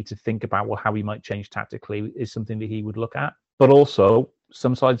ability to think about how he might change tactically is something that he would look at. But also,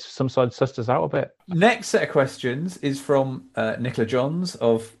 some sides sussed us out a bit. Next set of questions is from Nicola Johns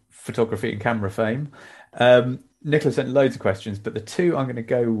of photography and camera fame. Nicola sent loads of questions, but the two I'm going to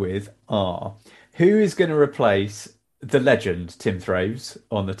go with are: who is going to replace the legend Tim Thraves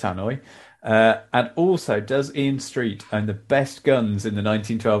on the tannoy? And also, does Ian Street own the best guns in the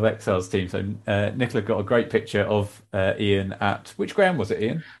 1912 Exiles team? So Nicola got a great picture of Ian at, which ground was it,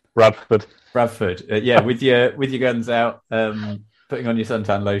 Ian? Bradford. With your guns out, putting on your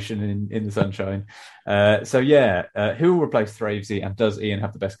suntan lotion in the sunshine. Who will replace Thravesy, and does Ian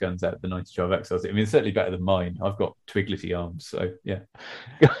have the best guns out of the 1912 Exiles? I mean, it's certainly better than mine. I've got twiglety arms, so yeah.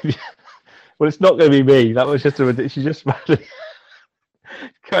 Well, it's not going to be me. That was just she just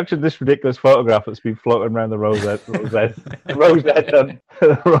captured this ridiculous photograph that's been floating around the Rosehead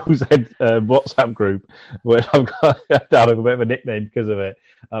WhatsApp group, where I've got a bit of a nickname because of it,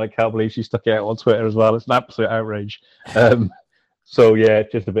 and I can't believe she stuck it out on Twitter as well. It's an absolute outrage. Just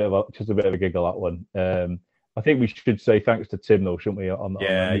a bit of a giggle, that one. I think we should say thanks to Tim though, shouldn't we?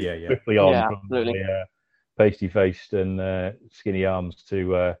 Quickly on from the pasty faced and skinny arms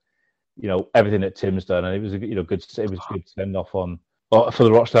to everything that Tim's done, and it was good send off on. For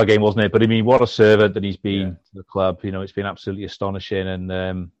the Rochdale game, wasn't it? But I mean, what a servant that he's been to the club. It's been absolutely astonishing,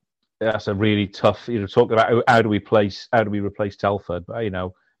 and that's a really tough. Talking about how do we replace Telford? But how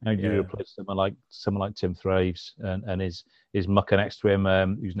do you replace someone like Tim Thraves and his mucker next to him,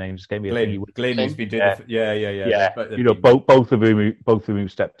 whose name escaped me. Glyn, who's been doing both of whom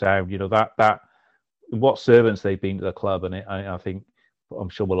stepped down. That what servants they've been to the club, and I think I'm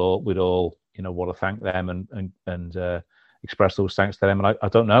sure we'd all want to thank them and express those thanks to them. And I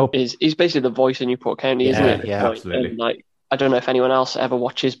don't know. He's basically the voice of Newport County, isn't it? Yeah, absolutely. And, I don't know if anyone else ever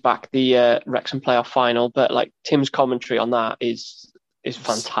watches back the Wrexham playoff final, but Tim's commentary on that is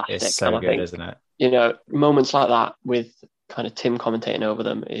fantastic. It's so good, isn't it? Moments like that with kind of Tim commentating over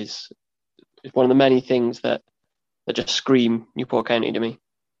them is one of the many things that just scream Newport County to me.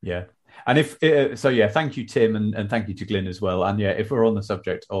 Yeah. And thank you, Tim, and thank you to Glyn as well. And yeah, if we're on the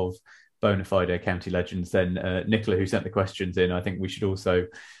subject of bona fide county legends, then Nicola, who sent the questions in, I think we should also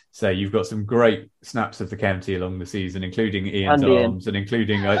say you've got some great snaps of the county along the season, including Ian's arms, and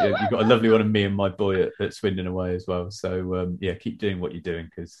including you've got a lovely one of me and my boy at Swindon away as well. So keep doing what you're doing,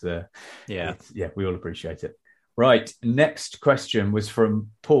 because we all appreciate it. Right, next question was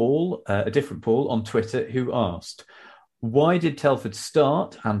from Paul, a different Paul on Twitter, who asked, why did Telford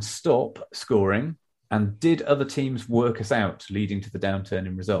start and stop scoring? And did other teams work us out, leading to the downturn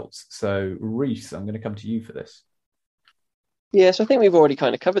in results? So, Reese, I'm going to come to you for this. Yeah, so I think we've already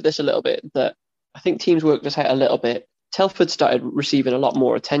kind of covered this a little bit, that I think teams worked us out a little bit. Telford started receiving a lot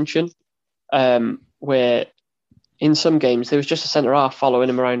more attention, where in some games there was just a centre-half following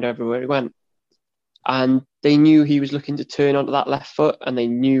him around everywhere he went. And they knew he was looking to turn onto that left foot, and they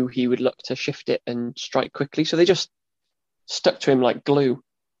knew he would look to shift it and strike quickly. So they just stuck to him like glue.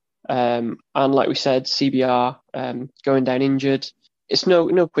 And like we said, CBR going down injured. It's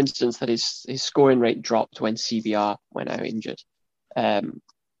no coincidence that his scoring rate dropped when CBR went out injured. So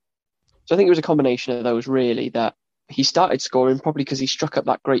I think it was a combination of those, really, that he started scoring probably because he struck up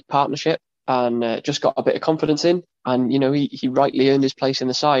that great partnership and just got a bit of confidence in. And, he rightly earned his place in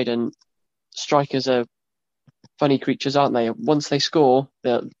the side. And strikers are funny creatures, aren't they? Once they score,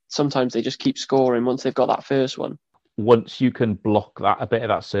 sometimes they just keep scoring once they've got that first one. Once you can block a bit of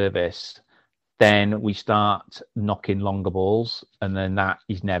that service, then we start knocking longer balls, and then that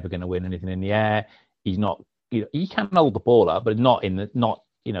he's never going to win anything in the air. He's not, he can hold the ball up, but not in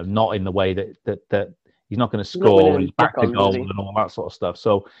the way that he's not going to score and he's back to goal and all that sort of stuff.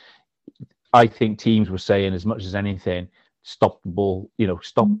 So I think teams were saying, as much as anything, stop the ball,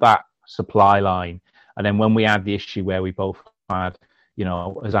 stop that supply line. And then when we had the issue where we both had,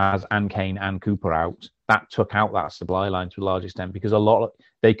 Azaz and Kane and Cooper out, that took out that supply line to a large extent, because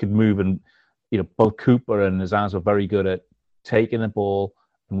they could move, and both Cooper and Azaz were very good at taking the ball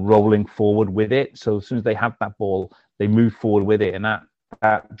and rolling forward with it. So as soon as they had that ball, they moved forward with it, and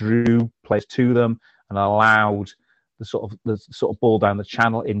that drew players to them and allowed the sort of ball down the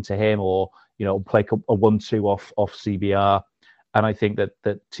channel into him, or play a 1-2 off CBR. And I think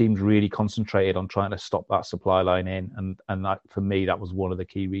that teams really concentrated on trying to stop that supply line in, and that, for me, that was one of the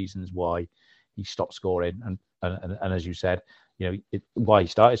key reasons why he stopped scoring. And as you said, why he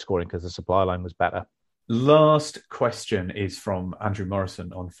started scoring, because the supply line was better. Last question is from Andrew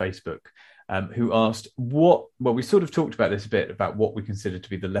Morrison on Facebook, who asked we sort of talked about this a bit, about what we consider to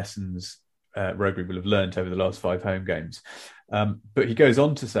be the lessons Rowbury will have learned over the last 5 home games. But he goes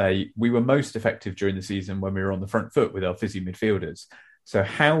on to say, we were most effective during the season when we were on the front foot with our fizzy midfielders. So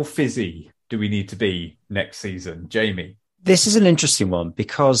how fizzy do we need to be next season? Jamie? This is an interesting one,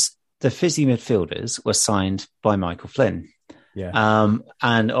 because the fizzy midfielders were signed by Michael Flynn. Yeah.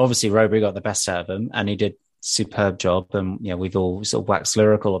 And obviously Rowbury got the best out of him, and he did a superb job. And we've all sort of waxed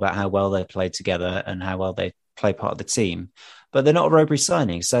lyrical about how well they played together and how well they play part of the team. But they're not a Rowbury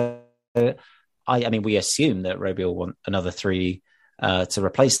signing. So I mean, we assume that Rowbury will want another 3 to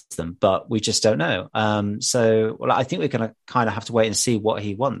replace them, but we just don't know. I think we're going to kind of have to wait and see what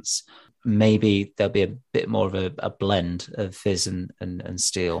he wants. Maybe there'll be a bit more of a blend of fizz and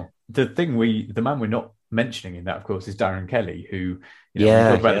steel. The man we're not mentioning in that, of course, is Darren Kelly, who we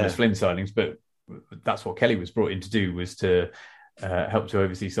talk about them as Flynn signings, but that's what Kelly was brought in to do, was to help to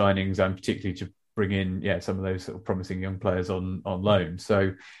oversee signings, and particularly to bring in some of those sort of promising young players on loan.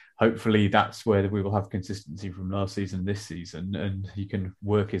 So hopefully that's where we will have consistency from last season this season, and he can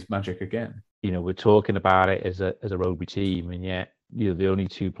work his magic again. We're talking about it as a Rowbury team, and yet the only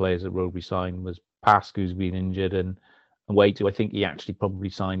 2 players that Rowbury signed was Pask, who's been injured, and Wade, who I think he actually probably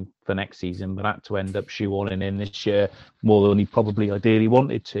signed for next season, but had to end up shoehorning in this year more than he probably ideally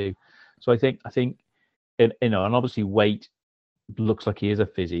wanted to. So I think, and obviously Wade looks like he is a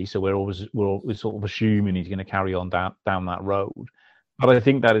fizzy, so we're sort of assuming he's going to carry on down that road. But I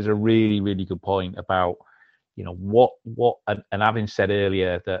think that is a really, really good point about, and having said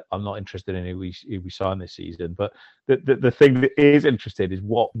earlier that I'm not interested in who we sign this season, but the thing that is interested is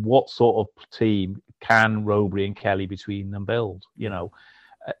what sort of team can Rowbury and Kelly between them build,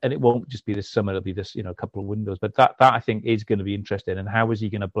 and it won't just be this summer, it'll be this, a couple of windows, but that I think is going to be interesting. And how is he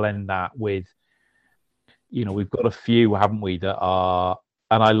going to blend that with, we've got a few, haven't we, that are,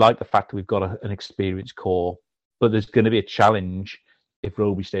 and I like the fact that we've got an experienced core, but there's going to be a challenge if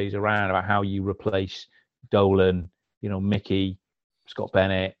Rowbury stays around about how you replace Dolan, Mickey, Scott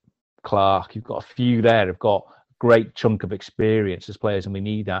Bennett, Clark. You've got a few there who've got a great chunk of experience as players, and we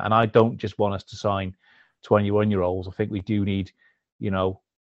need that. And I don't just want us to sign 21-year-olds. I think we do need,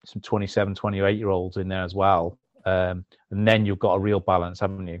 some 27, 28-year-olds in there as well. and then you've got a real balance,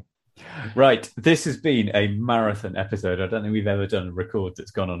 haven't you? Right, this has been a marathon episode. I don't think we've ever done a record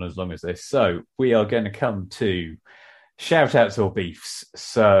that's gone on as long as this. So we are going to come to shout outs or beefs.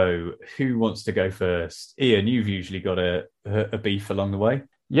 So who wants to go first? Ian, you've usually got a beef along the way.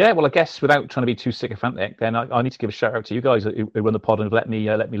 Yeah, well, I guess without trying to be too sycophantic, then I need to give a shout out to you guys who run the pod and have let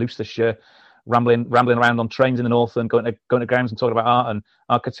me loose this year, rambling around on trains in the north and going to grounds and talking about art and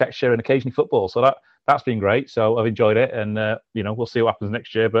architecture and occasionally football. So that's been great. So I've enjoyed it, and we'll see what happens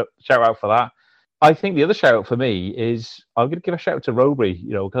next year. But shout out for that. I think the other shout out for me is I'm going to give a shout out to Rowbury.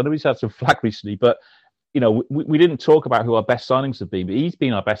 Because I know he's had some flack recently, but we didn't talk about who our best signings have been, but he's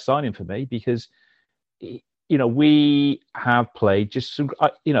been our best signing for me because we have played just some.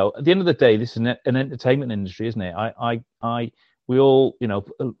 At the end of the day, this is an entertainment industry, isn't it? We all,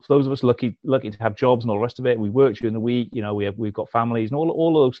 for those of us lucky to have jobs and all the rest of it, we work during the week. We've got families and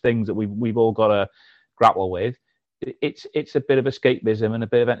all of those things that we've all got to grapple with. It's a bit of escapism and a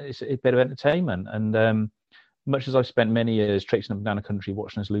bit of entertainment. And much as I've spent many years traipsing up and down the country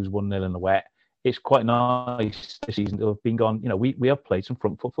watching us lose 1-0 in the wet, it's quite nice this season to have been gone. We have played some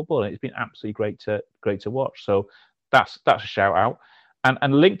front foot football, and it's been absolutely great to watch. So that's a shout out,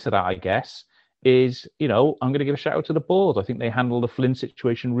 and linked to that, I guess, is I'm going to give a shout out to the board. I think they handled the Flynn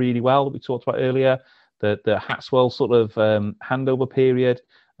situation really well that we talked about earlier. The Hatswell sort of handover period,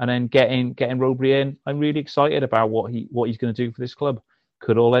 and then getting Rowbury in. I'm really excited about what he's going to do for this club.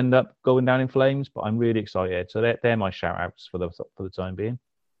 Could all end up going down in flames, but I'm really excited. So they're my shout outs for the time being.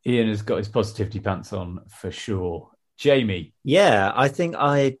 Ian has got his positivity pants on for sure. Jamie. Yeah, I think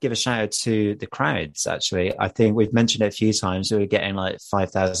I'd give a shout out to the crowds, actually. I think we've mentioned it a few times. We were getting like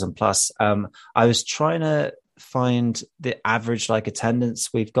 5,000 plus. I was trying to find the average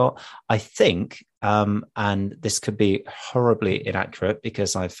attendance we've got. I think, and this could be horribly inaccurate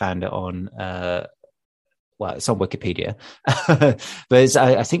because I found it on, it's on Wikipedia. But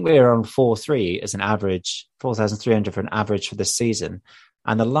I think we're on 4,300 as an average, 4,300 for an average for this season.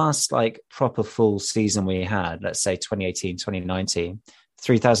 And the last proper full season we had, let's say 2018, 2019,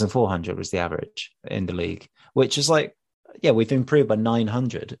 3,400 was the average in the league, which is we've improved by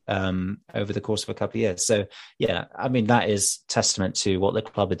 900 over the course of a couple of years. So, yeah, I mean, that is testament to what the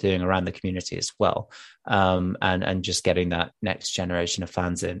club are doing around the community as well. And just getting that next generation of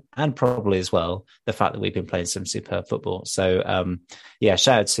fans in, and probably as well, the fact that we've been playing some superb football. So, shout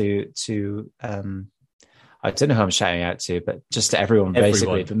out to I don't know who I'm shouting out to, but just to everyone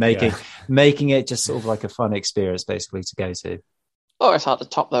basically for making it just sort of like a fun experience basically to go to. Oh, it's hard to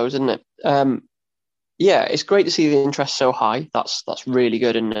top those, isn't it? It's great to see the interest so high. That's really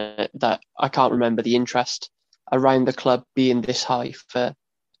good, and that I can't remember the interest around the club being this high for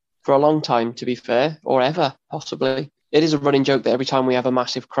a long time, to be fair, or ever possibly. It is a running joke that every time we have a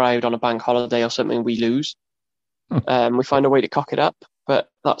massive crowd on a bank holiday or something, we lose. We find a way to cock it up. But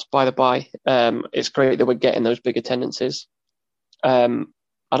that's by the by. It's great that we're getting those big attendances. I'd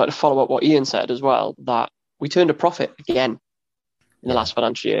like to follow up what Ian said as well, that we turned a profit again in the last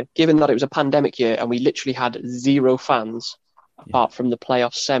financial year, given that it was a pandemic year and we literally had 0 fans apart from the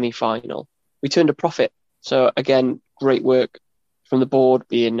playoff semi-final. We turned a profit. So again, great work from the board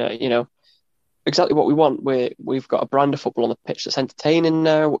being, exactly what we want. We've got a brand of football on the pitch that's entertaining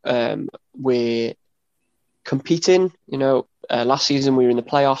now. We're competing, last season we were in the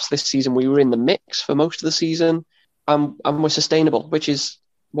playoffs. This season we were in the mix for most of the season, and we're sustainable, which is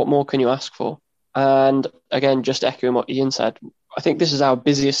what more can you ask for? And again, just echoing what Ian said, I think this is our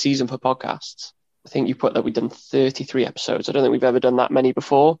busiest season for podcasts. I think you put that we've done 33 episodes. I don't think we've ever done that many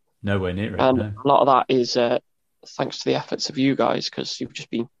before. Nowhere near it. And no. A lot of that is thanks to the efforts of you guys, because you've just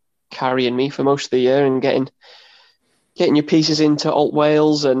been carrying me for most of the year and getting your pieces into Alt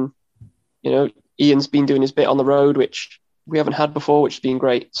Wales, and Ian's been doing his bit on the road, which we haven't had before, which has been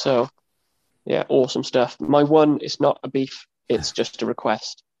great. So, yeah, awesome stuff. My one is not a beef. It's just a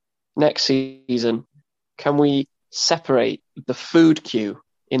request. Next season, can we separate the food queue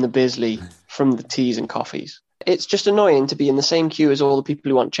in the Bisley from the teas and coffees? It's just annoying to be in the same queue as all the people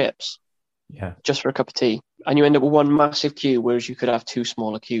who want chips. Yeah. Just for a cup of tea. And you end up with one massive queue, whereas you could have 2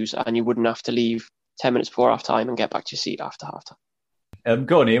 smaller queues and you wouldn't have to leave 10 minutes before half time and get back to your seat after half time.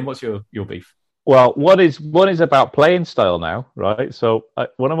 Go on, Ian. What's your beef? Well, one is about playing style now, right? So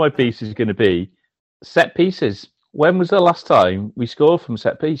one of my beefs is going to be set pieces. When was the last time we scored from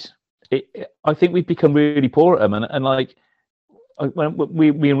set piece? I think we've become really poor at them, and when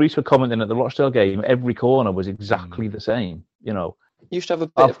we and Reece were commenting at the Rochdale game, every corner was exactly the same. Used to have a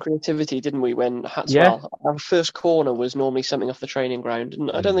bit of creativity, didn't we? When Hatswell, our first corner was normally something off the training ground,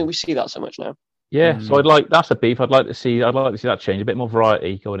 and I don't think we see that so much now. Yeah, so that's a beef. I'd like to see that change, a bit more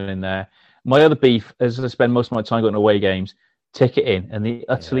variety going in there. My other beef, as I spend most of my time going to away games, ticketing and the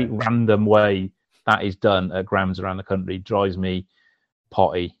utterly random way that is done at grounds around the country drives me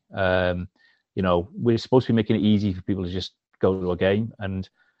potty. We're supposed to be making it easy for people to just go to a game, and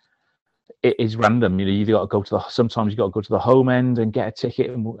it is random. You've got to go to sometimes you've got to go to the home end and get a ticket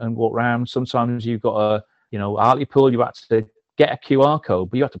and walk around. Sometimes you've got to, Hartlepool, you have to get a QR code,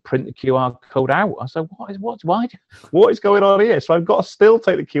 but you have to print the QR code out. I said, what is going on here? So I've got to still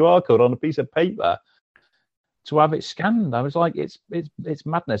take the QR code on a piece of paper to have it scanned. I was like, it's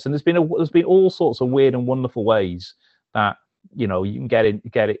madness. And there's been all sorts of weird and wonderful ways that you can get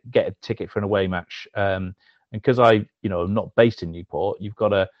a ticket for an away match. And because I'm not based in Newport, you've got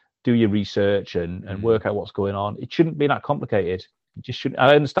to do your research and work out what's going on. It shouldn't be that complicated. It just shouldn't.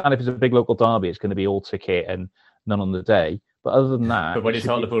 I understand if it's a big local derby, it's going to be all ticket and none on the day. But other than that, but when it's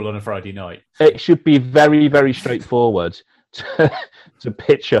Hartlepool on a Friday night, it should be very, very straightforward to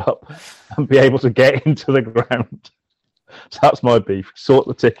pitch up and be able to get into the ground. So that's my beef. Sort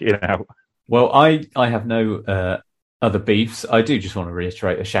the ticketing out. Well, I have no other beefs. I do just want to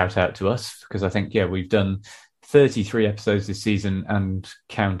reiterate a shout out to us, because I think we've done 33 episodes this season and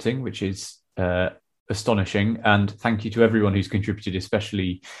counting, which is astonishing. And thank you to everyone who's contributed,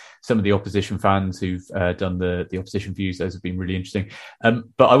 especially some of the opposition fans who've done the opposition views. Those have been really interesting.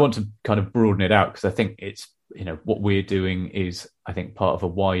 But I want to kind of broaden it out, because I think it's, what we're doing is, I think, part of a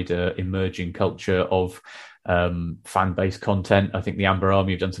wider emerging culture of fan-based content. I think the Amber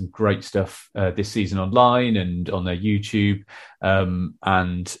Army have done some great stuff this season online and on their YouTube.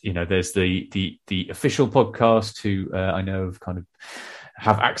 And there's the official podcast who I know have kind of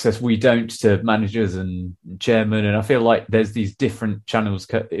have access, we don't, to managers and chairmen, and I feel like there's these different channels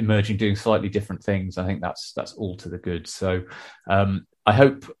emerging doing slightly different things. I think that's all to the good. So I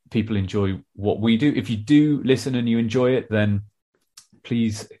hope people enjoy what we do. If you do listen and you enjoy it, then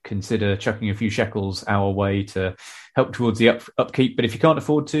please consider chucking a few shekels our way to help towards the upkeep. But if you can't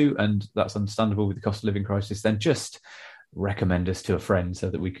afford to, and that's understandable with the cost of living crisis, then just recommend us to a friend so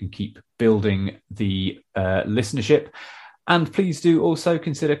that we can keep building the listenership. And please do also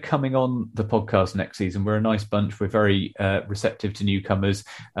consider coming on the podcast next season. We're a nice bunch. We're very receptive to newcomers.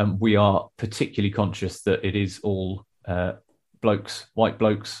 We are particularly conscious that it is all white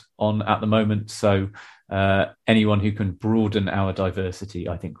blokes on at the moment. So anyone who can broaden our diversity,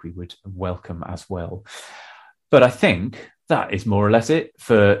 I think we would welcome as well. But I think that is more or less it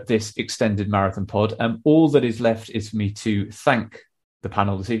for this extended marathon pod. All that is left is for me to thank the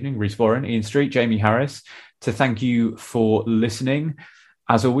panel this evening: Rhys Warren, Ian Street, Jamie Harris, to thank you for listening.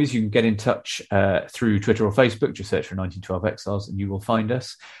 As always, you can get in touch through Twitter or Facebook. Just search for 1912 Exiles and you will find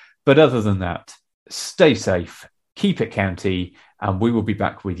us. But other than that, stay safe, keep it county, and we will be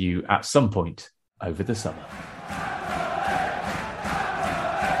back with you at some point over the summer.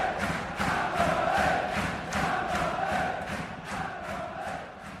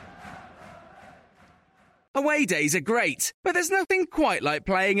 Away days are great, but there's nothing quite like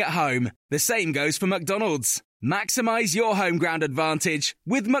playing at home. The same goes for McDonald's. Maximise your home ground advantage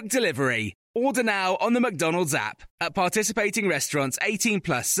with McDelivery. Order now on the McDonald's app. At participating restaurants, 18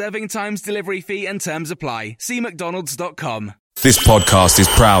 plus, serving times, delivery fee and terms apply. See mcdonalds.com. This podcast is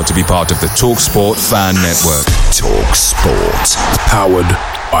proud to be part of the TalkSport Fan Network. TalkSport.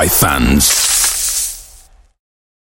 Powered by fans.